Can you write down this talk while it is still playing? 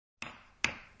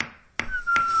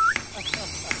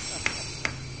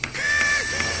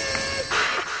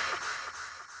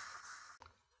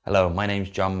Hello, my name's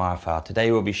John Marfell.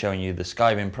 Today we'll be showing you the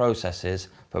skiving processes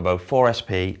for both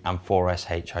 4SP and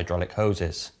 4SH hydraulic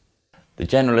hoses. The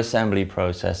general assembly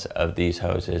process of these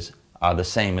hoses are the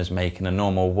same as making a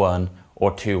normal 1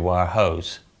 or 2 wire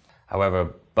hose.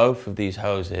 However, both of these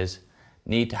hoses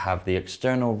need to have the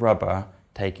external rubber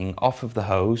taking off of the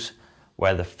hose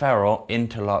where the ferrule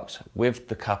interlocks with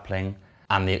the coupling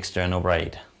and the external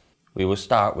braid. We will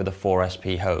start with a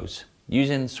 4SP hose.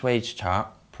 Using the swage chart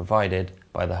provided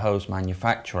by the hose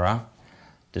manufacturer,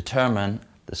 determine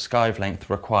the skive length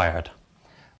required.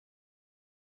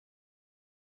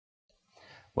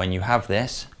 When you have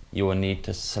this, you will need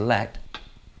to select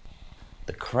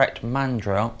the correct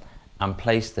mandrel and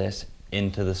place this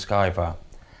into the skiver,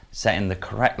 setting the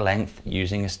correct length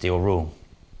using a steel rule.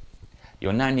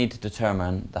 You'll now need to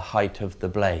determine the height of the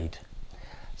blade.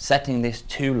 Setting this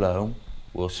too low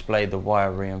will splay the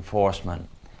wire reinforcement.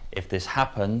 If this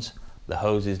happens, the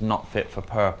hose is not fit for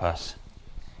purpose.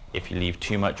 If you leave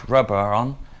too much rubber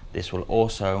on, this will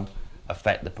also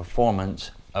affect the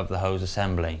performance of the hose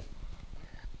assembly.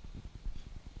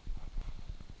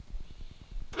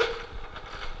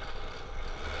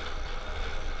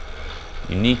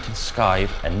 You need to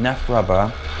skive enough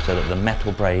rubber so that the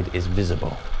metal braid is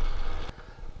visible.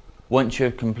 Once you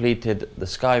have completed the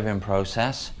skiving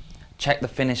process, check the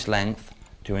finish length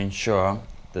to ensure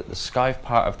that the skive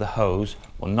part of the hose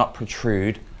will not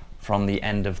protrude from the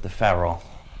end of the ferrule.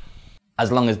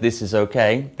 As long as this is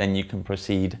okay, then you can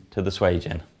proceed to the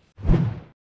swaging.